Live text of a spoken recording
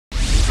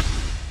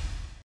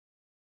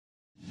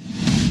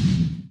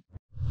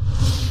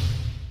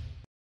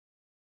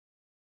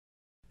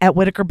At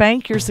Whitaker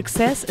Bank, your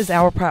success is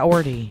our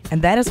priority,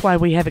 and that is why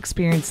we have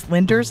experienced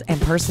lenders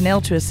and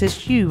personnel to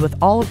assist you with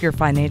all of your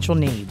financial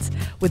needs.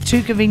 With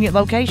 2 convenient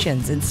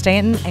locations in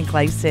Stanton and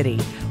Clay City,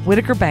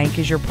 Whitaker Bank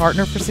is your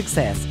partner for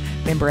success,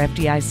 member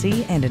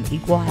FDIC, and an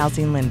equal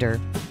housing lender.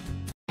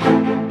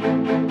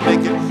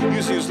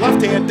 Using his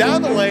left hand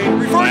down the lane,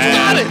 reverse,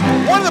 got it!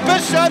 One of the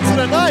best shots of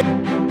the night.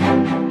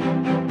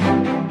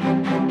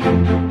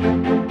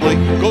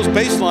 Goes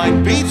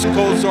baseline, beats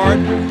Cozart,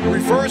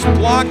 reverse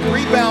block,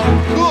 rebound,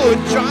 good.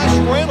 Josh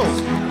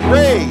Reynolds,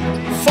 Ray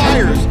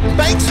fires,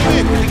 banks it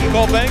in. Think he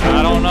called bank?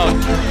 I don't know.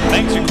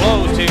 Banks are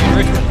closed here in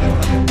Richmond.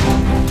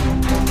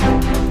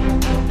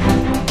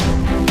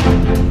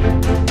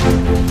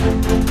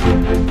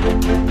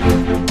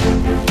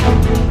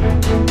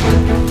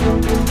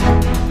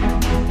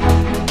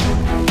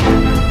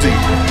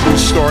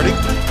 Starting,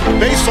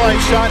 baseline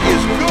shot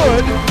is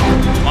good.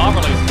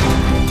 Moverly.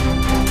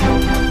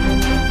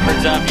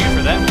 Bird's eye view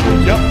for that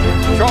one. Yep,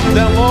 Charlton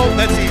down low,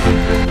 that's easy.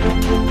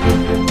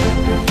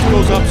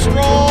 Goes up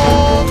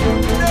strong.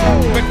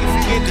 No, quick if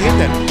you need to hit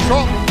that.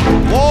 Charlton,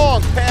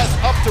 long pass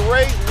up to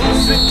Ray,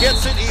 Lucid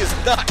gets it, he is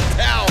knocked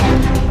down.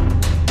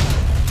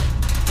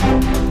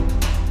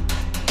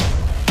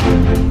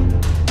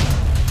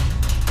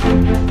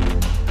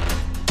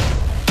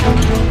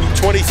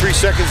 .23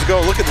 seconds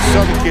ago, look at the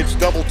Southern kids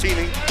double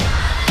teaming.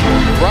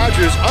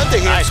 Rogers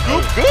underhand nice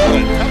scoop, move.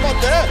 Good. How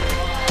about that?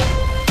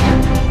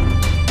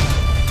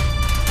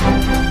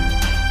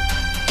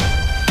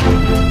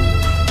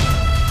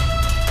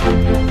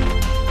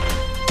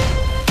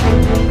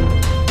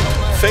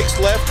 Fakes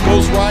left,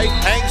 goes right,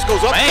 hangs,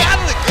 goes up, got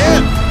it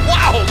again.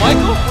 Wow,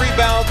 Michael.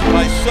 Rebound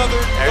by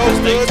Southern, no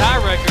good. Tie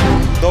record.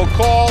 No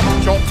call,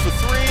 Charlton for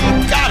 3,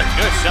 got it.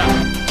 Good shot.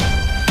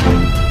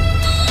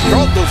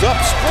 Charlton goes up,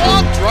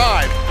 strong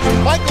drive.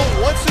 Michael,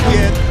 once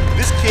again,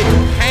 this kid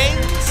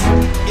hangs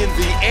in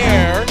the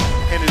air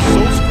and is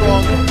so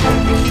strong,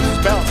 he keeps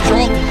his balance.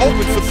 Charlton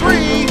open for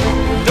 3,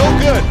 no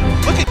good.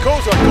 Look at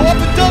Cozart, go